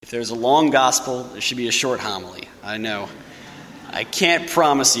there's a long gospel, there should be a short homily. I know. I can't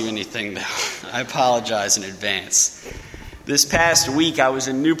promise you anything, though. I apologize in advance. This past 2 weeks, I was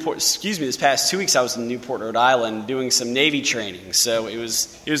in Newport, Rhode Island doing some Navy training. So it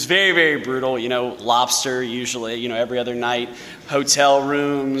was very, very brutal. Lobster usually, every other night, hotel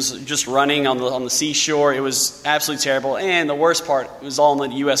rooms, just running on the seashore. It was absolutely terrible. And the worst part, it was all on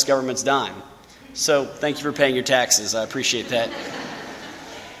the U.S. government's dime. So thank you for paying your taxes. I appreciate that.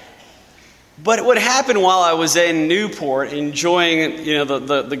 But what happened while I was in Newport, enjoying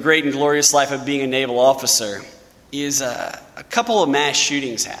the great and glorious life of being a naval officer, is a couple of mass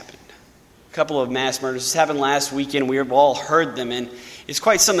shootings happened. A couple of mass murders. This happened last weekend. We have all heard them, and it's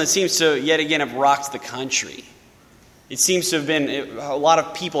quite something that seems to, yet again, have rocked the country. It seems to have been, a lot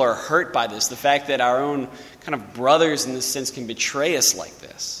of people are hurt by this, the fact that our own kind of brothers, in this sense, can betray us like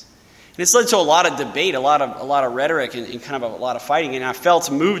this. And it's led to a lot of debate, a lot of rhetoric, and kind of a lot of fighting. And I felt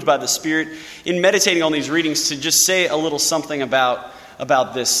moved by the Spirit in meditating on these readings to just say a little something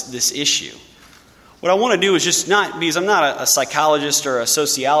about this issue. What I want to do is just not, because I'm not a psychologist or a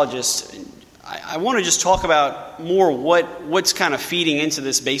sociologist, I want to just talk about more what's kind of feeding into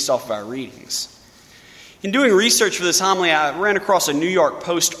this based off of our readings. In doing research for this homily, I ran across a New York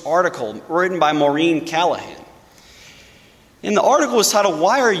Post article written by Maureen Callahan. And the article was titled,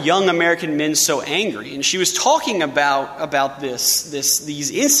 "Why Are Young American Men So Angry?" And she was talking about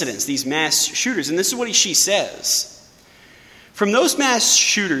these incidents, these mass shooters. And this is what she says. "From those mass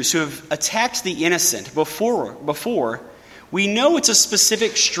shooters who have attacked the innocent before, we know it's a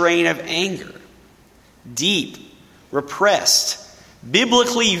specific strain of anger. Deep, repressed,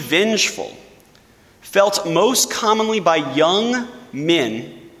 biblically vengeful, felt most commonly by young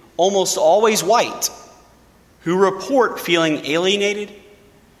men, almost always white, who report feeling alienated,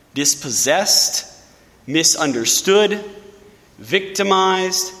 dispossessed, misunderstood,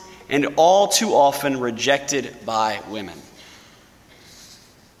 victimized, and all too often rejected by women."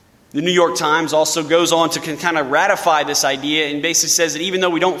 The New York Times also goes on to kind of ratify this idea and basically says that even though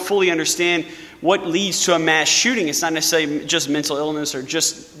we don't fully understand what leads to a mass shooting, it's not necessarily just mental illness or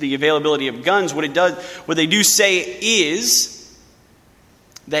just the availability of guns. What they do say is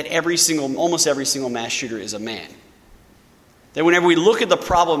that almost every single mass shooter is a man. That whenever we look at the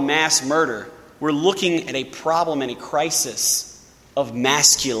problem of mass murder, we're looking at a problem and a crisis of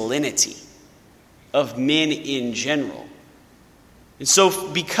masculinity, of men in general. And so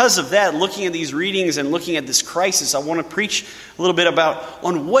because of that, looking at these readings and looking at this crisis, I want to preach a little bit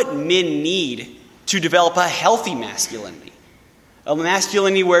on what men need to develop a healthy masculinity. A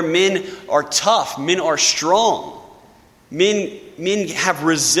masculinity where men are tough, men are strong. Men have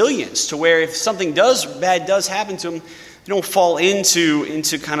resilience to where if something bad does happen to them, they don't fall into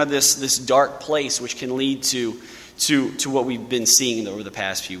kind of this dark place, which can lead to what we've been seeing over the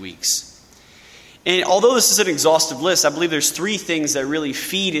past few weeks. And although this is an exhaustive list, I believe there's 3 things that really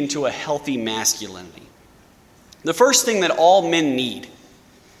feed into a healthy masculinity. The first thing that all men need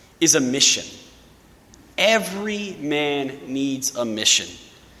is a mission. Every man needs a mission.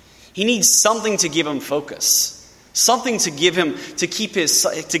 He needs something to give him focus. Something to give him to keep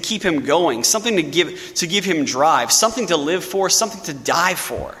him going, something to give him drive, something to live for, something to die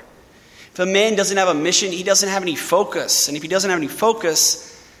for. If a man doesn't have a mission, he doesn't have any focus. And if he doesn't have any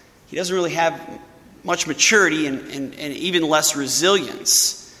focus, he doesn't really have much maturity and even less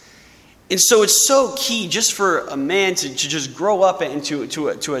resilience. And so it's so key just for a man to just grow up and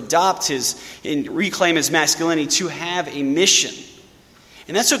to adopt and reclaim his masculinity, to have a mission.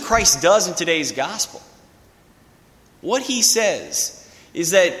 And that's what Christ does in today's gospel. What he says is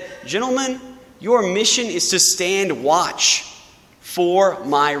that, gentlemen, your mission is to stand watch for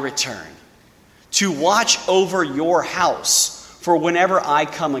my return. To watch over your house for whenever I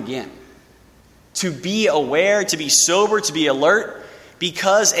come again. To be aware, to be sober, to be alert,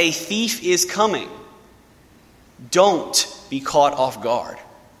 because a thief is coming. Don't be caught off guard.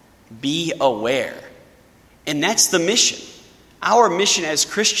 Be aware. And that's the mission. Our mission as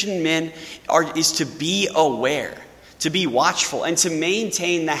Christian men is to be aware, to be watchful, and to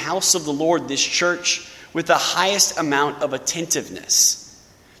maintain the house of the Lord, this church, with the highest amount of attentiveness,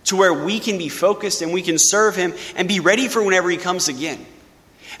 to where we can be focused and we can serve him and be ready for whenever he comes again.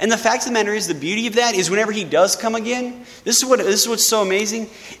 And the fact of the matter is, the beauty of that is whenever he does come again, this is what's so amazing.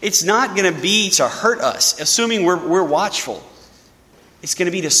 It's not going to be to hurt us, assuming we're watchful. It's going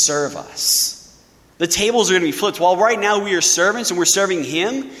to be to serve us. The tables are going to be flipped. While right now we are servants and we're serving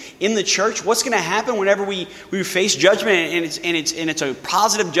him in the church, what's going to happen whenever we face judgment and it's a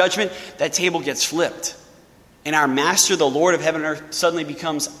positive judgment? That table gets flipped. And our master, the Lord of heaven and earth, suddenly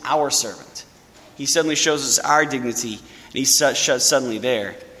becomes our servant. He suddenly shows us our dignity, and he's suddenly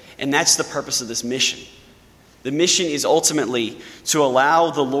there. And that's the purpose of this mission. The mission is ultimately to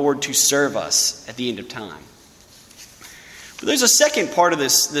allow the Lord to serve us at the end of time. But there's a second part of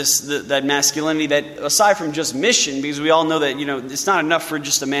that masculinity that, aside from just mission, because we all know that it's not enough for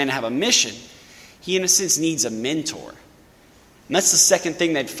just a man to have a mission. He, in a sense, needs a mentor. And that's the second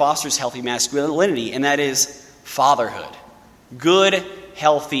thing that fosters healthy masculinity, and that is fatherhood. Good,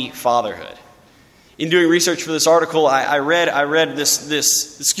 healthy fatherhood. In doing research for this article, I read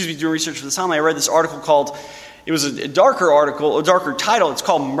doing research for this homily, I read this article called, it was a darker title. It's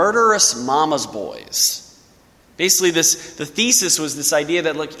called Murderous Mama's Boys. Basically, the thesis was this idea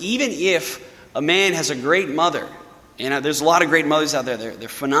that, look, even if a man has a great mother, and there's a lot of great mothers out there, they're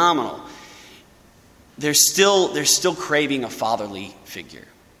phenomenal, they're still craving a fatherly figure.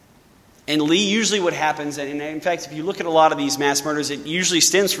 And usually what happens, and in fact, if you look at a lot of these mass murders, it usually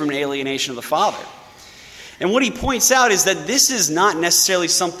stems from an alienation of the father. And what he points out is that this is not necessarily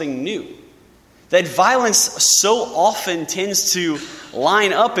something new. That violence so often tends to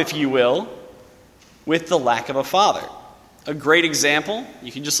line up, if you will, with the lack of a father. A great example,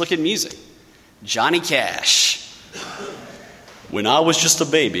 you can just look at music. Johnny Cash. When I was just a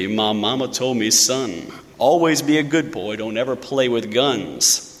baby, my mama told me, son, always be a good boy, don't ever play with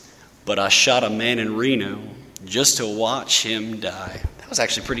guns. But I shot a man in Reno just to watch him die. That was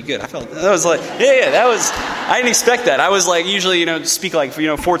actually pretty good. I felt that was like, that was. I didn't expect that. I was like usually speak like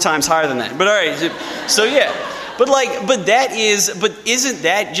 4 times higher than that. But all right, so yeah. But isn't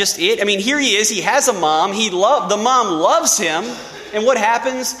that just it? I mean, here he is. He has a mom. The mom loves him, and what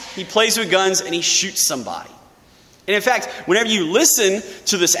happens? He plays with guns and he shoots somebody. And in fact, whenever you listen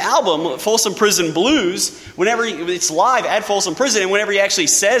to this album, Folsom Prison Blues, whenever it's live at Folsom Prison, and whenever he actually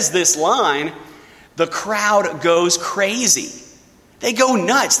says this line, the crowd goes crazy. They go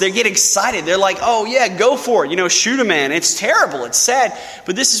nuts. They get excited. They're like, oh yeah, go for it. Shoot a man. It's terrible. It's sad.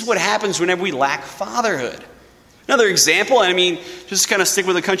 But this is what happens whenever we lack fatherhood. Another example, just kind of stick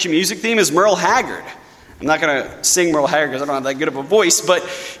with the country music theme, is Merle Haggard. I'm not going to sing Merle Haggard because I don't have that good of a voice, but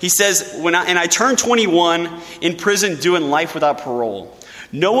he says, I turned 21 in prison doing life without parole.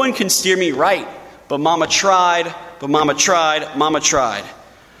 No one can steer me right, but Mama tried, Mama tried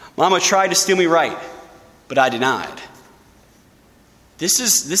to steer me right, but I denied. This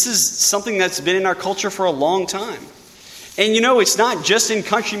is something that's been in our culture for a long time. And it's not just in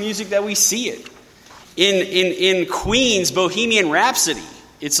country music that we see it. In Queen's Bohemian Rhapsody,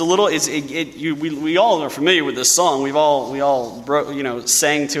 we all are familiar with this song. We all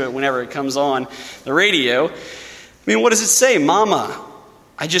sang to it whenever it comes on the radio. What does it say? Mama,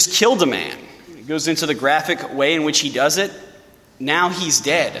 I just killed a man. It goes into the graphic way in which he does it. Now he's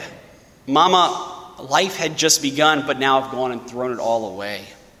dead. Mama, life had just begun, but now I've gone and thrown it all away.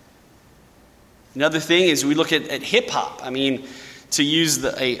 Another thing is we look at hip hop. To use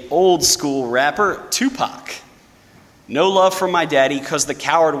a old school rapper, Tupac. No love for my daddy because the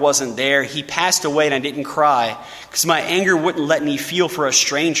coward wasn't there. He passed away and I didn't cry because my anger wouldn't let me feel for a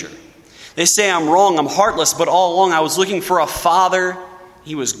stranger. They say I'm wrong, I'm heartless, but all along I was looking for a father.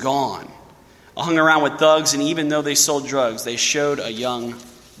 He was gone. I hung around with thugs, and even though they sold drugs, they showed a young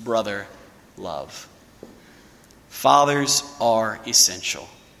brother love. Fathers are essential.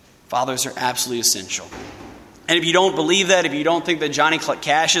 Fathers are absolutely essential. And if you don't believe that, if you don't think that Johnny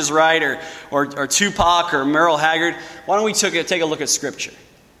Cash is right, or Tupac, or Merle Haggard, why don't we take a look at Scripture?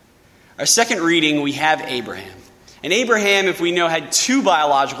 Our second reading, we have Abraham. And Abraham, if we know, had 2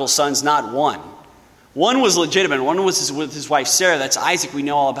 biological sons, not 1. One was legitimate. One was with his wife Sarah. That's Isaac. We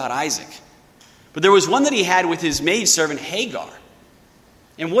know all about Isaac. But there was one that he had with his maidservant Hagar.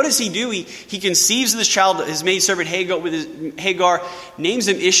 And what does he do? He conceives this child, his maidservant Hagar, names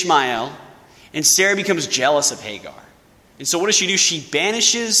him Ishmael. And Sarah becomes jealous of Hagar. And so what does she do? She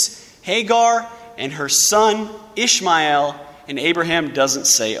banishes Hagar and her son Ishmael, and Abraham doesn't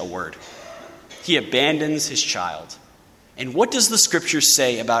say a word. He abandons his child. And what does the Scripture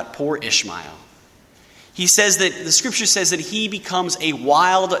say about poor Ishmael? The Scripture says that he becomes a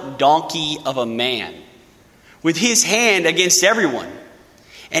wild donkey of a man, with his hand against everyone,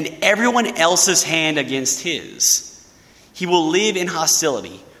 and everyone else's hand against his. He will live in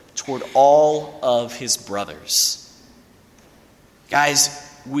hostility toward all of his brothers. Guys,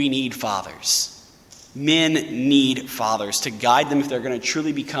 we need fathers. Men need fathers to guide them if they're going to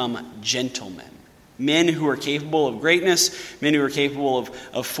truly become gentlemen. Men who are capable of greatness, men who are capable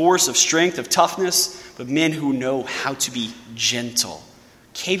of force, of strength, of toughness, but men who know how to be gentle,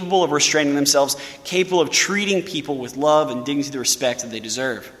 capable of restraining themselves, capable of treating people with love and dignity and respect that they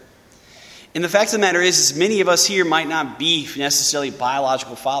deserve. And the fact of the matter is many of us here might not be necessarily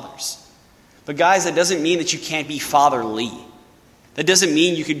biological fathers. But guys, that doesn't mean that you can't be fatherly. That doesn't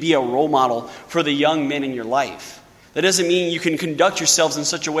mean you could be a role model for the young men in your life. That doesn't mean you can conduct yourselves in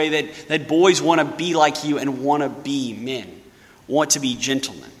such a way that boys want to be like you and want to be men, want to be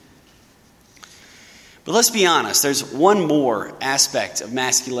gentlemen. But let's be honest, there's one more aspect of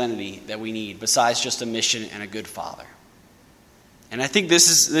masculinity that we need besides just a mission and a good father. And I think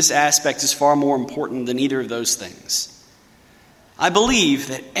this aspect is far more important than either of those things. I believe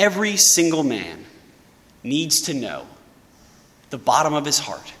that every single man needs to know, the bottom of his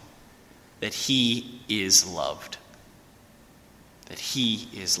heart, that he is loved. That he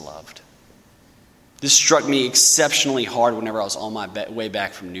is loved. This struck me exceptionally hard whenever I was on my way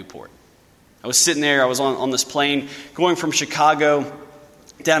back from Newport. I was sitting there, I was on this plane going from Chicago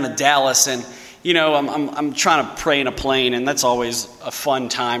down to Dallas, and I'm trying to pray in a plane, and that's always a fun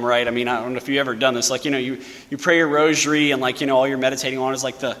time, right? I mean, I don't know if you've ever done this. Like, you pray your rosary, and all you're meditating on is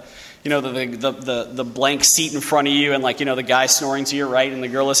like the blank seat in front of you, and the guy snoring to your right, and the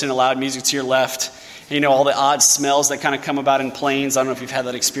girl listening to loud music to your left. And, all the odd smells that kind of come about in planes. I don't know if you've had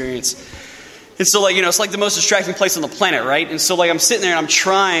that experience. And so, it's like the most distracting place on the planet, right? And so, I'm sitting there and I'm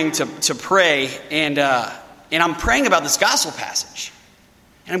trying to pray, and I'm praying about this gospel passage.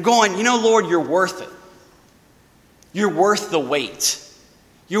 And I'm going, Lord, you're worth it. You're worth the wait.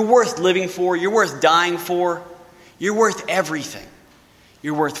 You're worth living for. You're worth dying for. You're worth everything.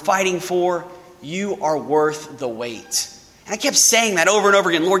 You're worth fighting for. You are worth the wait. And I kept saying that over and over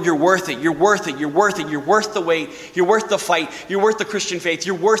again. Lord, you're worth it. You're worth it. You're worth it. You're worth the wait. You're worth the fight. You're worth the Christian faith.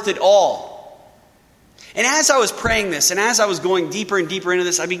 You're worth it all. And as I was praying this, and as I was going deeper and deeper into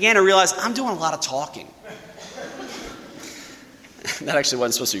this, I began to realize I'm doing a lot of talking. That actually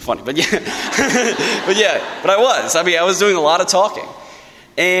wasn't supposed to be funny, but yeah. but I was. I was doing a lot of talking.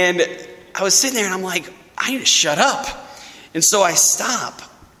 And I was sitting there and I'm like, I need to shut up. And so I stop,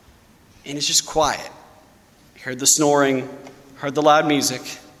 and it's just quiet. I heard the snoring, heard the loud music,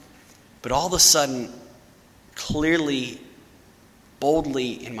 but all of a sudden, clearly,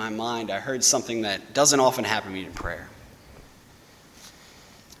 boldly in my mind, I heard something that doesn't often happen to me in prayer.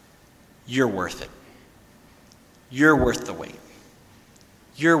 You're worth it. You're worth the wait.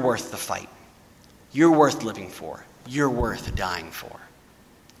 You're worth the fight. You're worth living for. You're worth dying for.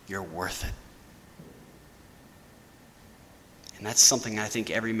 You're worth it. And that's something I think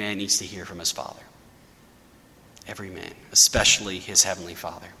every man needs to hear from his father. Every man, especially his heavenly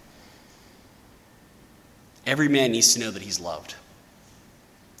Father. Every man needs to know that he's loved.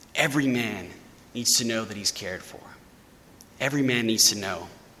 Every man needs to know that he's cared for. Every man needs to know,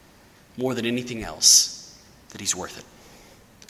 more than anything else, that he's worth it.